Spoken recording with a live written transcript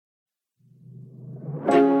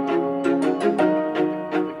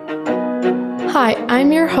Hi,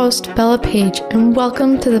 I'm your host, Bella Page, and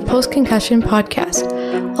welcome to the Post-Concussion Podcast,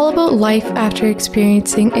 all about life after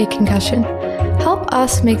experiencing a concussion. Help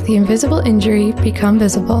us make the invisible injury become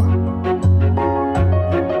visible.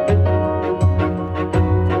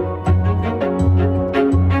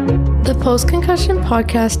 The Post-Concussion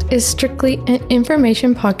Podcast is strictly an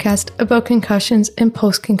information podcast about concussions and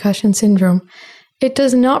post-concussion syndrome. It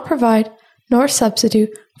does not provide nor substitute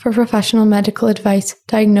for professional medical advice,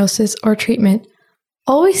 diagnosis, or treatment.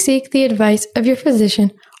 Always seek the advice of your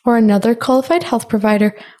physician or another qualified health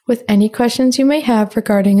provider with any questions you may have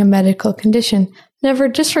regarding a medical condition. Never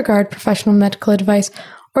disregard professional medical advice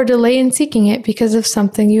or delay in seeking it because of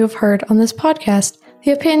something you have heard on this podcast.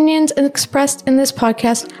 The opinions expressed in this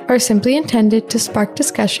podcast are simply intended to spark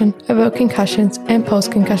discussion about concussions and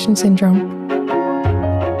post-concussion syndrome.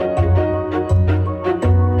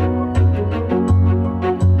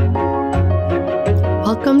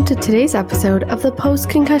 Welcome to today's episode of the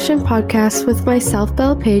Post-Concussion Podcast with myself,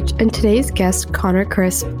 Belle Page, and today's guest, Connor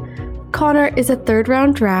Crisp. Connor is a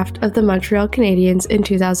third-round draft of the Montreal Canadiens in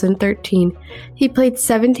 2013. He played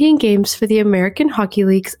 17 games for the American Hockey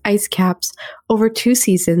League's Ice Caps over 2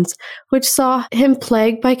 seasons, which saw him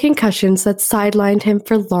plagued by concussions that sidelined him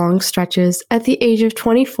for long stretches. At the age of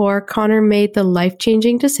 24, Connor made the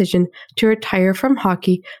life-changing decision to retire from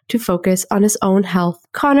hockey to focus on his own health.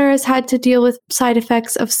 Connor has had to deal with side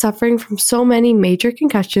effects of suffering from so many major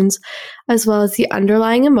concussions, as well as the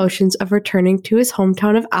underlying emotions of returning to his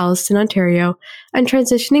hometown of Alliston, Ontario, and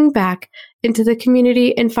transitioning back into the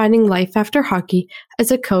community and finding life after hockey as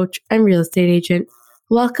a coach and real estate agent.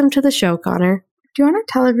 Welcome to the show, Connor. Do you want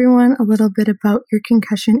to tell everyone a little bit about your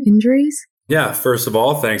concussion injuries? Yeah, first of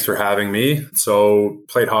all, thanks for having me. So,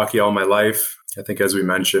 played hockey all my life. I think as we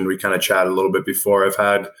mentioned, we kind of chatted a little bit before. I've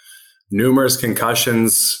had numerous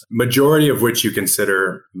concussions, majority of which you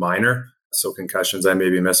consider minor. So concussions I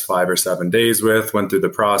maybe missed 5 or 7 days with, went through the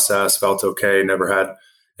process, felt okay, never had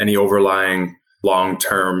any overlying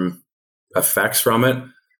long-term effects from it.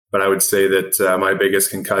 But I would say that my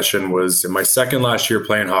biggest concussion was in my second last year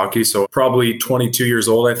playing hockey. So probably 22 years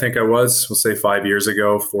old, I think I was. We'll say 4 years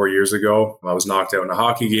ago. I was knocked out in a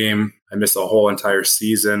hockey game. I missed a whole entire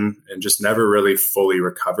season and just never really fully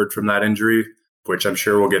recovered from that injury, which I'm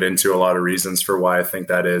sure we'll get into a lot of reasons for why I think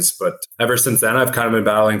that is. But ever since then, I've kind of been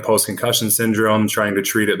battling post-concussion syndrome, trying to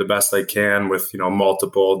treat it the best I can with,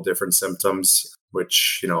 multiple different symptoms,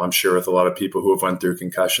 which, I'm sure with a lot of people who have went through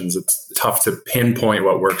concussions, it's tough to pinpoint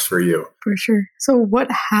what works for you. For sure. So what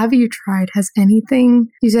have you tried? Has anything,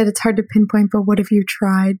 you said it's hard to pinpoint, but what have you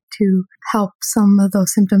tried to help some of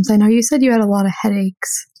those symptoms? I know you said you had a lot of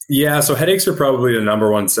headaches. Yeah, so headaches are probably the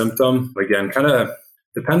number one symptom. Again, kind of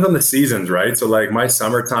depends on the seasons, right? So like my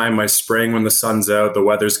summertime, my spring, when the sun's out, the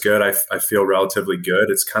weather's good, I feel relatively good.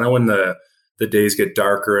 It's kind of when the days get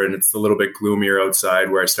darker and it's a little bit gloomier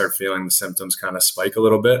outside where I start feeling the symptoms kind of spike a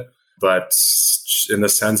little bit. But in the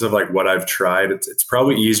sense of like what I've tried, it's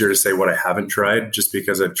probably easier to say what I haven't tried just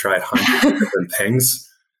because I've tried hundreds of different things.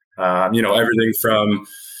 Everything from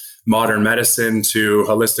modern medicine to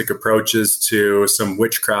holistic approaches to some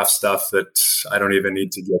witchcraft stuff that I don't even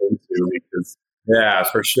need to get into because yeah,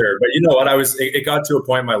 for sure. But you know what? It got to a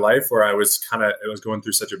point in my life where I was going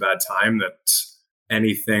through such a bad time that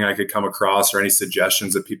anything I could come across or any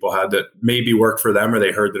suggestions that people had that maybe worked for them or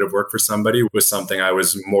they heard that have worked for somebody was something I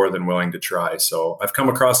was more than willing to try. So I've come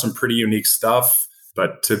across some pretty unique stuff,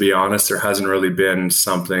 but to be honest, there hasn't really been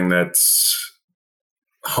something that's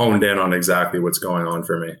honed in on exactly what's going on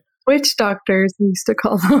for me. Witch doctors, we used to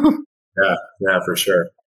call them. Yeah, for sure.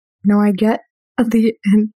 I get the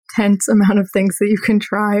intense amount of things that you can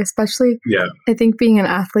try, especially I think being an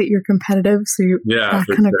athlete, you're competitive. So that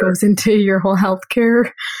kind of goes into your whole healthcare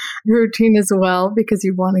routine as well, because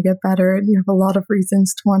you want to get better and you have a lot of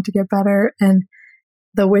reasons to want to get better. And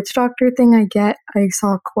the witch doctor thing I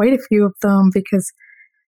saw quite a few of them because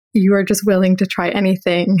you are just willing to try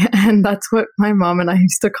anything. And that's what my mom and I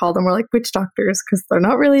used to call them. We're like witch doctors because they're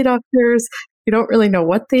not really doctors. You don't really know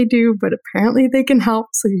what they do, but apparently they can help.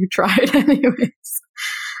 So you try it anyways.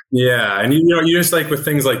 Yeah. And you just like with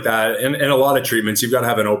things like that and a lot of treatments, you've got to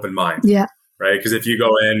have an open mind. Yeah. Right. Because if you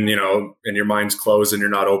go in, and your mind's closed and you're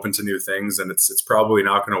not open to new things, then it's probably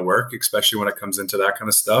not going to work, especially when it comes into that kind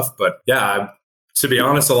of stuff. But yeah, to be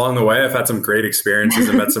honest, along the way, I've had some great experiences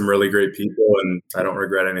and met some really great people, and I don't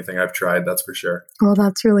regret anything I've tried. That's for sure. Well,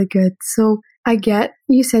 that's really good. So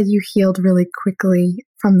you said you healed really quickly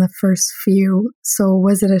from the first few. So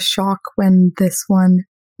was it a shock when this one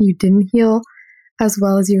you didn't heal as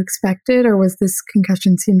well as you expected, or was this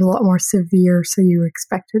concussion seemed a lot more severe, so you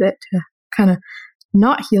expected it to kind of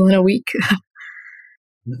not heal in a week?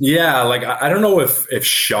 Yeah, like I don't know if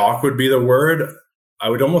shock would be the word. I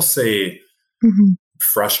would almost say Mm-hmm.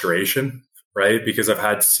 frustration, right? Because I've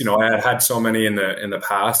had, I had so many in the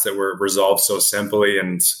past that were resolved so simply,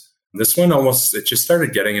 and this one almost, it just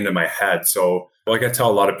started getting into my head. So like I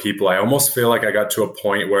tell a lot of people, I almost feel like I got to a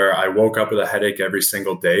point where I woke up with a headache every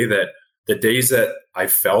single day, that the days that I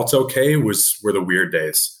felt okay were the weird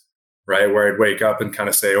days, right? Where I'd wake up and kind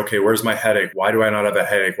of say, okay, where's my headache? Why do I not have a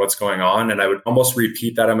headache? What's going on? And I would almost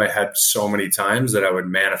repeat that in my head so many times that I would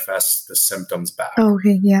manifest the symptoms back.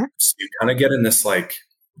 Okay, yeah. So you kind of get in this like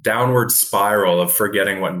downward spiral of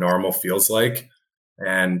forgetting what normal feels like.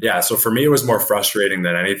 And yeah, so for me, it was more frustrating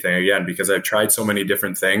than anything, again, because I've tried so many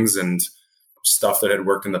different things and stuff that had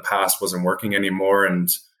worked in the past wasn't working anymore. And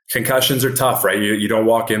concussions are tough, right? You don't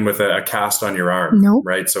walk in with a cast on your arm, Nope.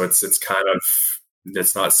 right? So it's kind of,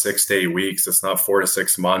 it's not 6 to 8 weeks. It's not 4 to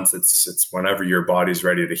 6 months. It's whenever your body's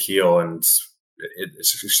ready to heal. And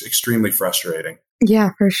it's extremely frustrating. Yeah,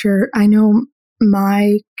 for sure. I know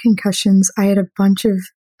my concussions, I had a bunch of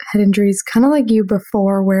head injuries, kind of like you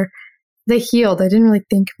before, where they healed. I didn't really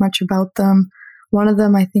think much about them. One of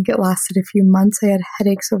them, I think it lasted a few months. I had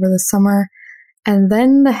headaches over the summer, and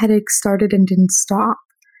then the headaches started and didn't stop.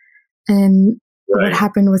 And what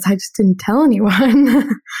happened was I just didn't tell anyone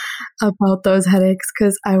about those headaches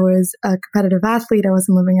because I was a competitive athlete. I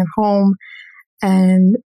wasn't living at home,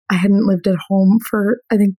 and I hadn't lived at home for,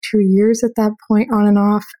 I think, 2 years at that point, on and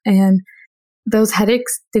off. And those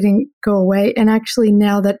headaches didn't go away. And actually,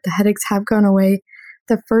 now that the headaches have gone away,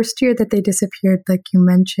 the first year that they disappeared, like you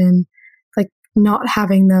mentioned, like not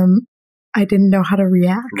having them, I didn't know how to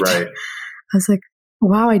react. Right. I was like,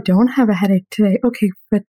 wow, I don't have a headache today. Okay,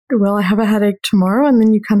 but will I have a headache tomorrow? And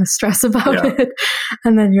then you kind of stress about it.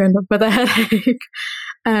 And then you end up with a headache.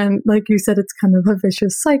 And like you said, it's kind of a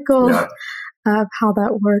vicious cycle of how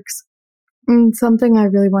that works. And something I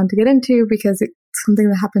really wanted to get into, because it's something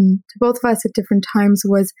that happened to both of us at different times,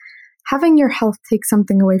 was having your health take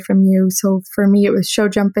something away from you. So for me, it was show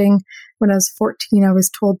jumping. When I was 14, I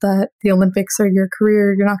was told that the Olympics are your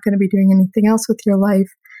career. You're not going to be doing anything else with your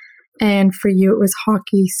life. And for you, it was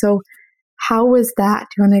hockey. So how was that?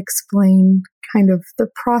 Do you want to explain kind of the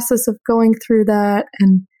process of going through that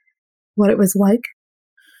and what it was like?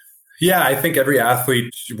 Yeah, I think every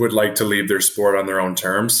athlete would like to leave their sport on their own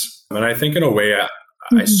terms. And I think in a way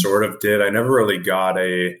I sort of did. I never really got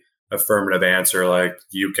a affirmative answer like,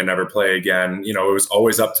 you can never play again. It was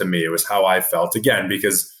always up to me. It was how I felt, again,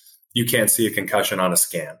 because you can't see a concussion on a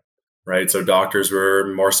scan, right? So doctors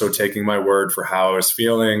were more so taking my word for how I was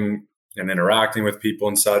feeling and interacting with people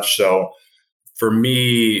and such. So for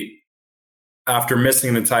me, after missing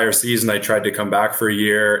an entire season, I tried to come back for a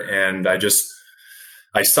year, and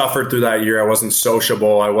I suffered through that year. I wasn't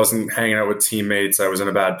sociable. I wasn't hanging out with teammates. I was in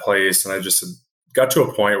a bad place. And I just got to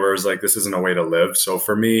a point where it was like, this isn't a way to live. So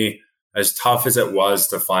for me, as tough as it was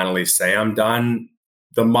to finally say I'm done,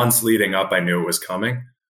 the months leading up, I knew it was coming.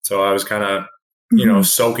 So I was kind of,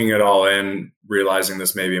 soaking it all in, realizing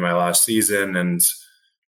this may be my last season. And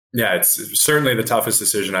yeah, it's certainly the toughest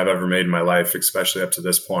decision I've ever made in my life, especially up to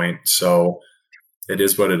this point. So it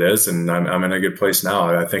is what it is, and I'm in a good place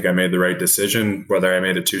now. I think I made the right decision. Whether I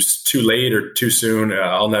made it too late or too soon,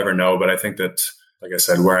 I'll never know. But I think that, like I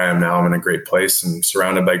said, where I am now, I'm in a great place and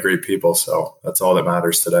surrounded by great people. So that's all that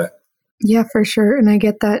matters today. Yeah, for sure. And I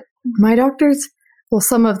get that. My doctors, well,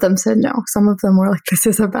 some of them said no. Some of them were like, this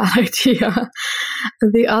is a bad idea.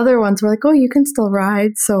 The other ones were like, oh, you can still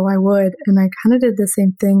ride. So I would. And I kind of did the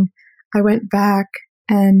same thing. I went back,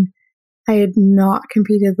 and I had not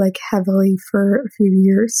competed like heavily for a few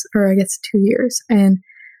years, or I guess 2 years. And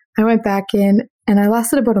I went back in, and I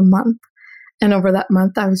lasted about a month. And over that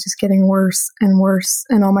month, I was just getting worse and worse.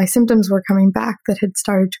 And all my symptoms were coming back that had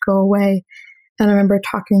started to go away. And I remember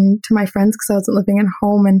talking to my friends, because I wasn't living at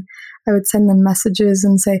home, and I would send them messages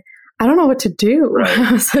and say, I don't know what to do. Right.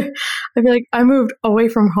 I'd be like, I moved away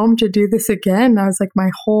from home to do this again. I was like, my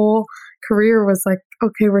whole career was like,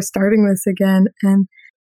 okay, we're starting this again. And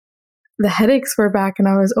the headaches were back, and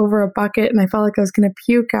I was over a bucket, and I felt like I was going to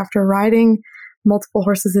puke after riding multiple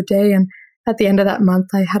horses a day. And at the end of that month,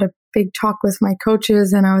 I had a big talk with my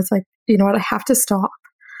coaches, and I was like, you know what, I have to stop.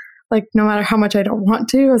 Like, no matter how much I don't want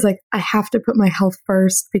to, I was like, I have to put my health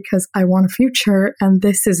first, because I want a future, and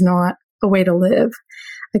this is not a way to live.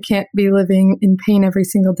 I can't be living in pain every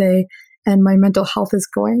single day, and my mental health is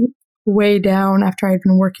going way down after I'd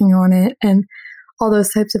been working on it and all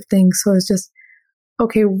those types of things. So it was just,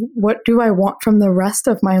 okay, what do I want from the rest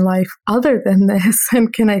of my life other than this?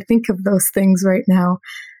 And can I think of those things right now?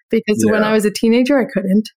 Because when I was a teenager, I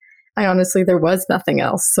couldn't. I honestly, there was nothing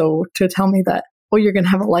else. So to tell me that oh, you're going to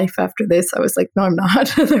have a life after this. I was like, no, I'm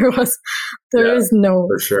not. There is no,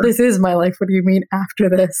 for sure. This is my life. What do you mean after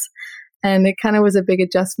this? And it kind of was a big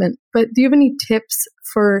adjustment. But do you have any tips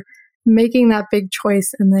for making that big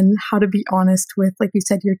choice and then how to be honest with, like you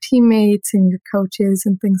said, your teammates and your coaches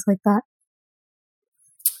and things like that?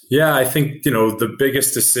 Yeah, I think, the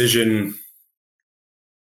biggest decision,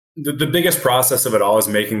 the biggest process of it all is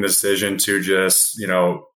making the decision to just,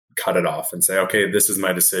 cut it off and say, okay, this is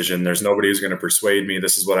my decision. There's nobody who's going to persuade me.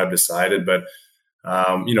 This is what I've decided. But,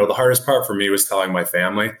 the hardest part for me was telling my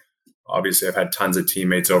family. Obviously, I've had tons of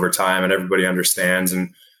teammates over time and everybody understands.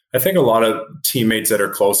 And I think a lot of teammates that are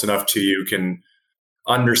close enough to you can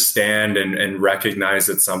understand and recognize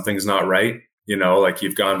that something's not right. Like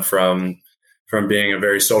you've gone from being a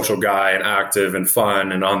very social guy and active and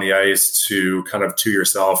fun and on the ice to kind of to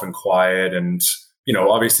yourself and quiet. And,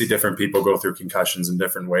 obviously different people go through concussions in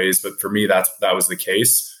different ways. But for me, that was the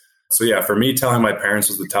case. So yeah, for me, telling my parents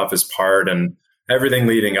was the toughest part and everything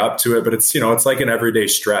leading up to it. But it's, it's like an everyday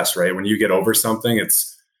stress, right? When you get over something,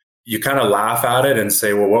 you kind of laugh at it and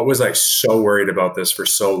say, well, what was I so worried about this for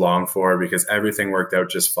so long for? Because everything worked out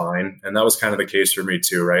just fine. And that was kind of the case for me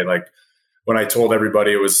too, right? Like when I told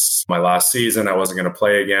everybody it was my last season, I wasn't going to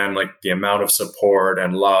play again, like the amount of support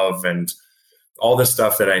and love and all the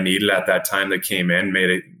stuff that I needed at that time that came in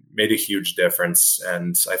made a huge difference.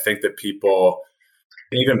 And I think that people,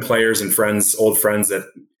 even players and friends, old friends that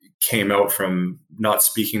came out from not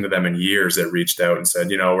speaking to them in years, that reached out and said,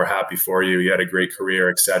 we're happy for you. You had a great career,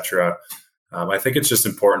 etc. I think it's just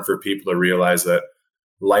important for people to realize that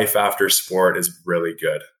life after sport is really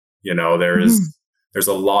good. There's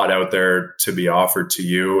a lot out there to be offered to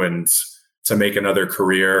you and to make another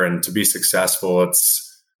career and to be successful. It's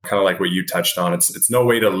kind of like what you touched on. It's no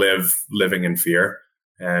way to living in fear.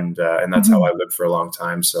 And that's how I lived for a long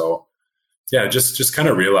time. So yeah, just kind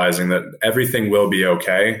of realizing that everything will be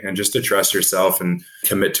okay and just to trust yourself and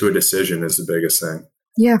commit to a decision is the biggest thing.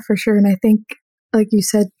 Yeah, for sure. And I think, like you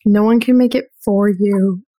said, no one can make it for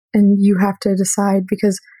you and you have to decide,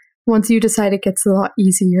 because once you decide, it gets a lot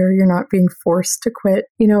easier. You're not being forced to quit.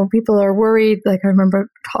 People are worried. Like I remember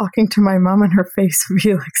talking to my mom and her face would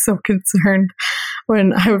be like so concerned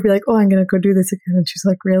when I would be like, oh, I'm going to go do this again. And she's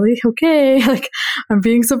like, really? Okay. Like I'm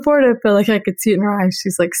being supportive, but like I could see it in her eyes.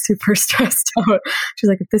 She's like super stressed out. She's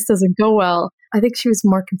like, if this doesn't go well, I think she was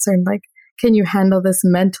more concerned, like, can you handle this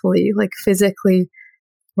mentally? Like physically,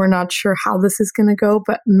 we're not sure how this is going to go,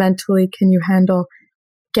 but mentally, can you handle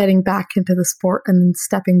getting back into the sport and then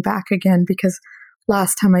stepping back again? Because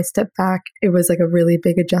last time I stepped back, it was like a really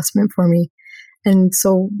big adjustment for me. And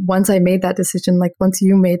so once I made that decision, like once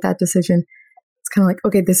you made that decision, it's kind of like,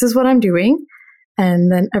 okay, this is what I'm doing. And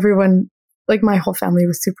then everyone, like my whole family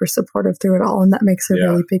was super supportive through it all. And that makes a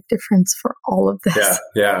really big difference for all of this.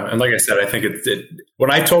 Yeah. And like I said, I think when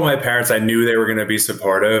I told my parents, I knew they were going to be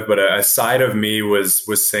supportive, but a side of me was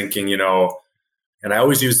thinking, and I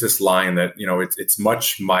always use this line that, it's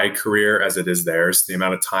much my career as it is theirs, the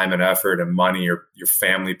amount of time and effort and money your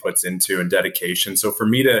family puts into and dedication. So for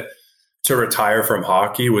me to retire from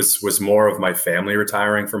hockey was more of my family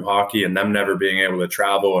retiring from hockey and them never being able to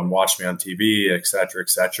travel and watch me on TV, et cetera, et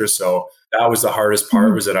cetera. So that was the hardest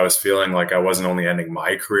part, was that I was feeling like I wasn't only ending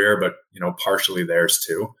my career, but, partially theirs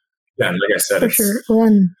too. Yeah, and like I said,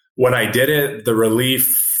 when I did it, the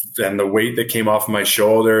relief and the weight that came off my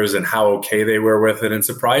shoulders and how okay they were with it. And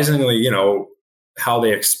surprisingly, how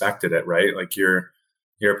they expected it, right? Like your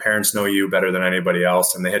parents know you better than anybody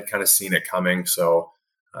else and they had kind of seen it coming. So,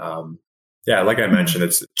 like I mentioned,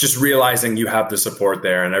 it's just realizing you have the support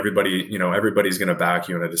there and everybody's going to back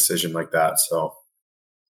you in a decision like that. So.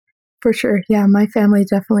 For sure. Yeah, my family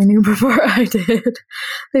definitely knew before I did.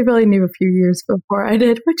 They really knew a few years before I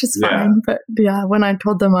did, which is fine. But yeah, when I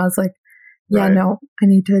told them, I was like, no, I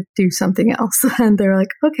need to do something else. And they're like,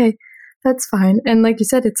 okay, that's fine. And like you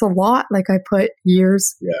said, it's a lot. Like I put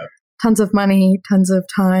years, tons of money, tons of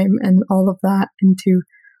time and all of that into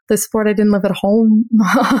the sport. I didn't live at home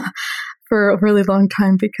for a really long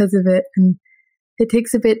time because of it. And it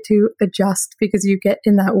takes a bit to adjust because you get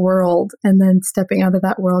in that world and then stepping out of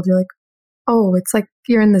that world, you're like, oh, it's like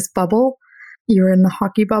you're in this bubble. You're in the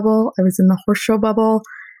hockey bubble. I was in the horse show bubble.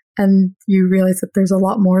 And you realize that there's a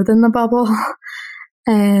lot more than the bubble.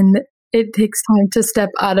 And it takes time to step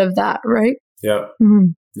out of that, right? Yeah. Mm-hmm.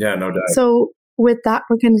 Yeah, no doubt. So with that,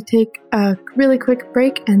 we're going to take a really quick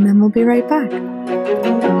break and then we'll be right back.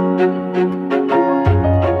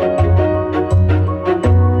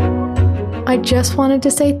 I just wanted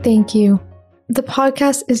to say thank you. The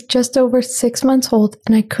podcast is just over 6 months old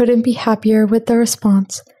and I couldn't be happier with the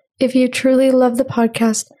response. If you truly love the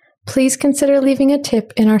podcast, Please consider leaving a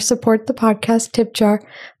tip in our Support the Podcast tip jar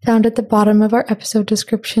found at the bottom of our episode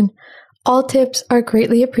description. All tips are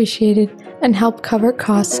greatly appreciated and help cover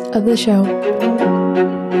costs of the show.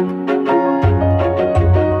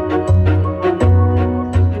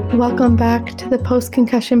 Welcome back to the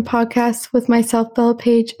Post-Concussion Podcast with myself, Bella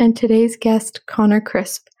Page, and today's guest, Connor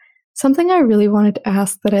Crisp. Something I really wanted to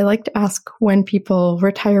ask that I like to ask when people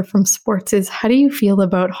retire from sports is, how do you feel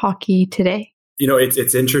about hockey today? You know,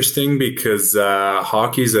 it's interesting because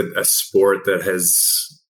hockey's a sport that has,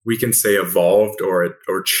 we can say, evolved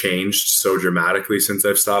or changed so dramatically since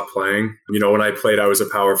I've stopped playing. You know, when I played, I was a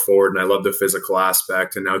power forward and I loved the physical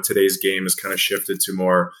aspect. And now today's game has kind of shifted to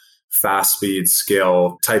more fast speed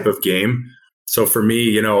skill type of game. So for me,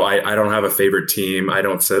 you know, I don't have a favorite team. I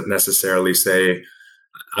don't necessarily say,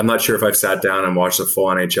 I'm not sure if I've sat down and watched a full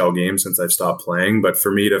NHL game since I've stopped playing. But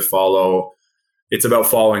for me to follow, it's about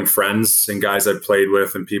following friends and guys I've played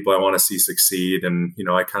with and people I want to see succeed. And, you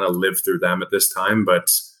know, I kind of live through them at this time.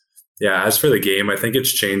 But yeah, as for the game, I think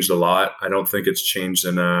it's changed a lot. I don't think it's changed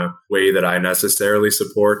in a way that I necessarily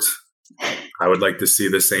support. I would like to see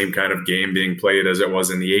the same kind of game being played as it was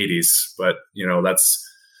in the 80s. But, you know, that's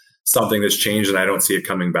something that's changed and I don't see it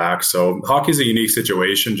coming back. So hockey is a unique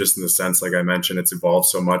situation just in the sense, like I mentioned, it's evolved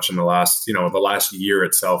so much in the last year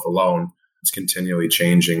itself alone. It's continually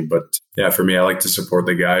changing. But yeah, for me, I like to support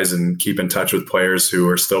the guys and keep in touch with players who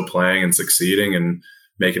are still playing and succeeding and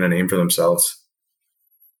making a name for themselves.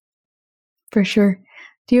 For sure.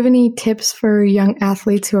 Do you have any tips for young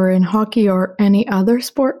athletes who are in hockey or any other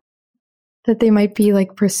sport that they might be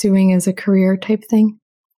like pursuing as a career type thing?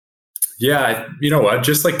 Yeah, you know what?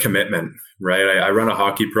 Just like commitment, right? I run a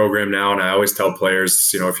hockey program now, and I always tell players,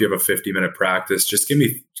 you know, if you have a 50-minute practice, just give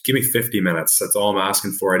me 50 minutes. That's all I'm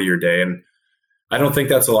asking for out of your day. And I don't think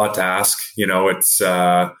that's a lot to ask. You know, it's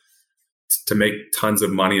to make tons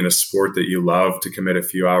of money in a sport that you love, to commit a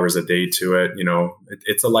few hours a day to it. You know,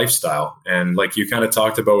 it's a lifestyle. And like you kind of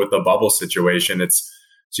talked about with the bubble situation,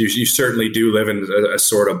 so you certainly do live in a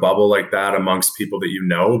sort of bubble like that amongst people that you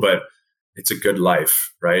know, but it's a good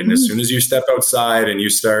life, right? And as soon as you step outside and you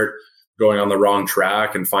start going on the wrong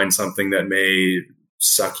track and find something that may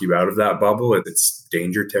suck you out of that bubble, it's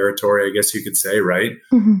danger territory, I guess you could say, right?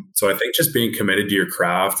 Mm-hmm. So I think just being committed to your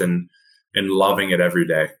craft and loving it every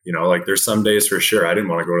day. You know, like there's some days for sure I didn't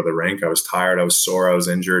want to go to the rink. I was tired, I was sore, I was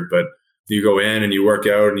injured, but you go in and you work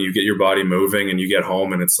out and you get your body moving and you get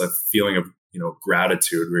home and it's a feeling of, you know,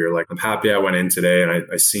 gratitude where you're like, I'm happy I went in today and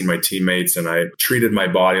I seen my teammates and I treated my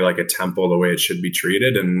body like a temple the way it should be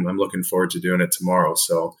treated. And I'm looking forward to doing it tomorrow.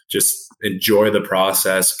 So just enjoy the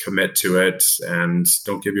process, commit to it, and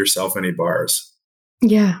don't give yourself any bars.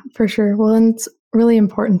 Yeah, for sure. Well, and it's really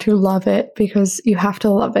important to love it because you have to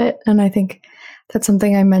love it. And I think that's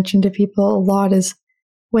something I mention to people a lot is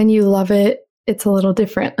when you love it, it's a little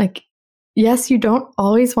different. Like, yes, you don't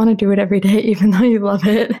always want to do it every day, even though you love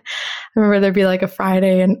it. I remember there'd be like a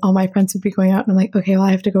Friday and all my friends would be going out and I'm like, okay, well,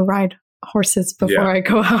 I have to go ride horses before I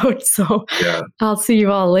go out. So I'll see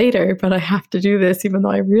you all later, but I have to do this, even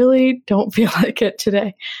though I really don't feel like it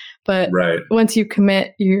today. But once you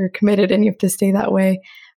commit, you're committed and you have to stay that way.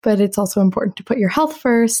 But it's also important to put your health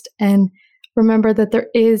first and remember that there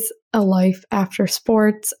is a life after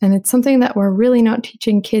sports. And it's something that we're really not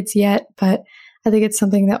teaching kids yet, but I think it's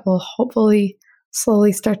something that will hopefully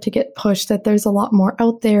slowly start to get pushed, that there's a lot more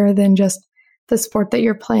out there than just the sport that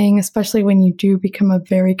you're playing, especially when you do become a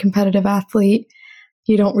very competitive athlete.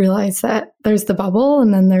 You don't realize that there's the bubble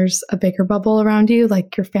and then there's a bigger bubble around you,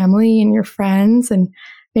 like your family and your friends and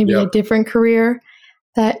maybe a different career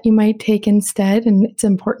that you might take instead. And it's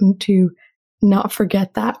important to not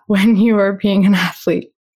forget that when you are being an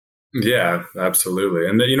athlete. Yeah, absolutely.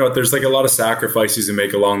 And you know, there's like a lot of sacrifices you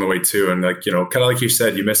make along the way too. And like, you know, kind of like you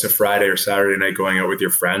said, you miss a Friday or Saturday night going out with your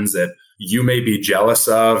friends that you may be jealous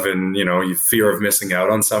of and, you know, you fear of missing out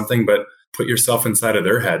on something, but put yourself inside of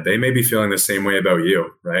their head. They may be feeling the same way about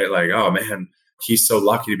you, right? Like, oh man, he's so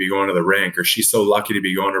lucky to be going to the rink, or she's so lucky to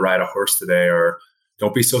be going to ride a horse today. Or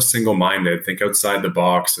don't be so single-minded. Think outside the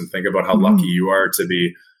box and think about how lucky you are to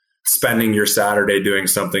be spending your Saturday doing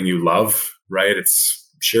something you love, right? It's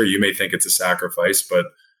sure you may think it's a sacrifice, but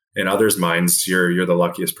in others' minds, you're the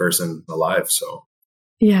luckiest person alive. So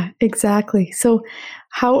yeah, exactly. So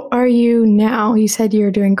how are you now? You said you're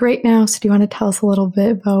doing great now. So do you want to tell us a little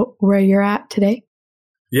bit about where you're at today?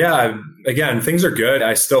 Yeah, again, things are good.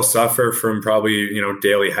 I still suffer from probably, you know,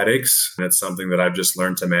 daily headaches. And it's something that I've just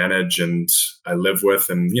learned to manage and I live with.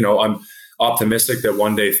 And, you know, I'm optimistic that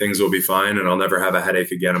one day things will be fine and I'll never have a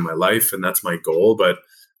headache again in my life. And that's my goal. But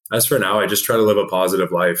as for now, I just try to live a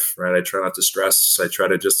positive life, right? I try not to stress. I try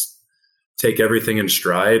to just take everything in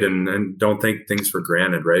stride and don't take things for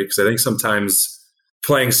granted, right? Because I think sometimes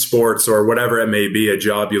playing sports or whatever it may be, a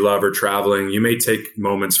job you love or traveling, you may take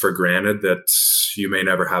moments for granted that you may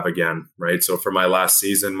never have again, right? So for my last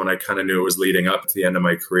season, when I kind of knew it was leading up to the end of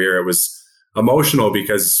my career, it was emotional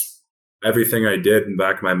because everything I did in the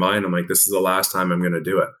back of my mind, I'm like, this is the last time I'm going to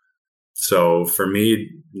do it. So for me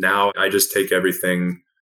now, I just take everything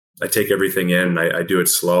in. I do it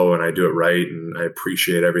slow and I do it right. And I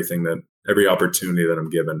appreciate every opportunity that I'm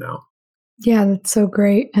given now. Yeah, that's so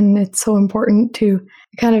great. And it's so important to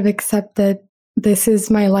kind of accept that this is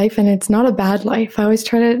my life and it's not a bad life. I always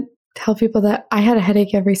try to tell people that I had a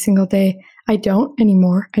headache every single day. I don't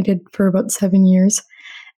anymore. I did for about 7 years.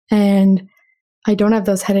 And I don't have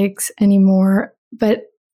those headaches anymore.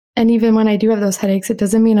 And even when I do have those headaches, it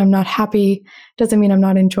doesn't mean I'm not happy, doesn't mean I'm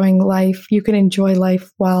not enjoying life. You can enjoy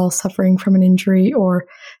life while suffering from an injury or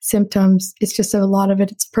symptoms. It's just a lot of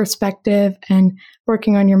it's perspective and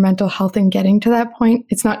working on your mental health and getting to that point.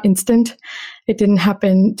 It's not instant. It didn't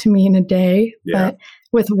happen to me in a day, but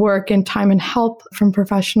with work and time and help from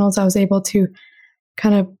professionals, I was able to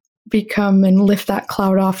kind of become and lift that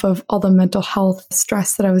cloud off of all the mental health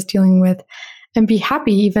stress that I was dealing with and be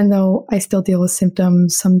happy, even though I still deal with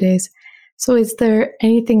symptoms some days. So is there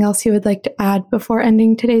anything else you would like to add before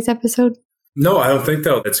ending today's episode? No, I don't think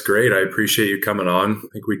so. That's great. I appreciate you coming on. I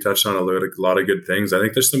think we touched on a lot of good things. I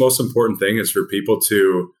think just the most important thing is for people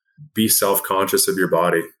to be self-conscious of your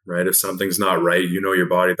body, right? If something's not right, you know your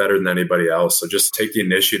body better than anybody else. So just take the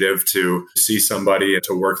initiative to see somebody and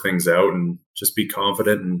to work things out and just be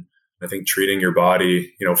confident. And I think treating your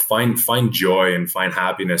body, find joy and find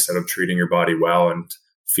happiness out of treating your body well and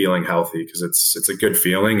feeling healthy, because it's a good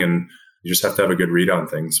feeling and you just have to have a good read on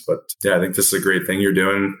things. But yeah, I think this is a great thing you're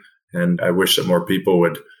doing. And I wish that more people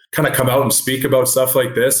would kind of come out and speak about stuff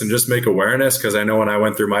like this and just make awareness. Because I know when I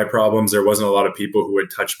went through my problems, there wasn't a lot of people who would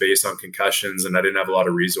touch base on concussions and I didn't have a lot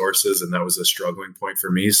of resources. And that was a struggling point for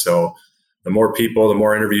me. So the more people, the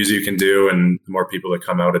more interviews you can do and the more people that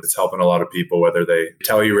come out, it's helping a lot of people, whether they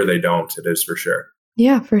tell you or they don't. It is for sure.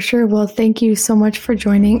 Yeah, for sure. Well, thank you so much for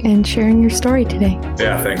joining and sharing your story today.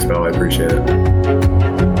 Yeah, thanks, Mel. I appreciate it.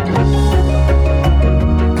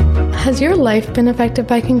 Has your life been affected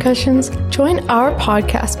by concussions? Join our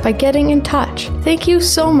podcast by getting in touch. Thank you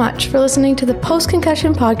so much for listening to the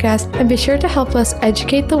Post-Concussion podcast, and be sure to help us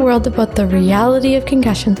educate the world about the reality of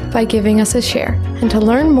concussions by giving us a share. And to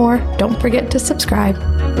learn more, don't forget to subscribe.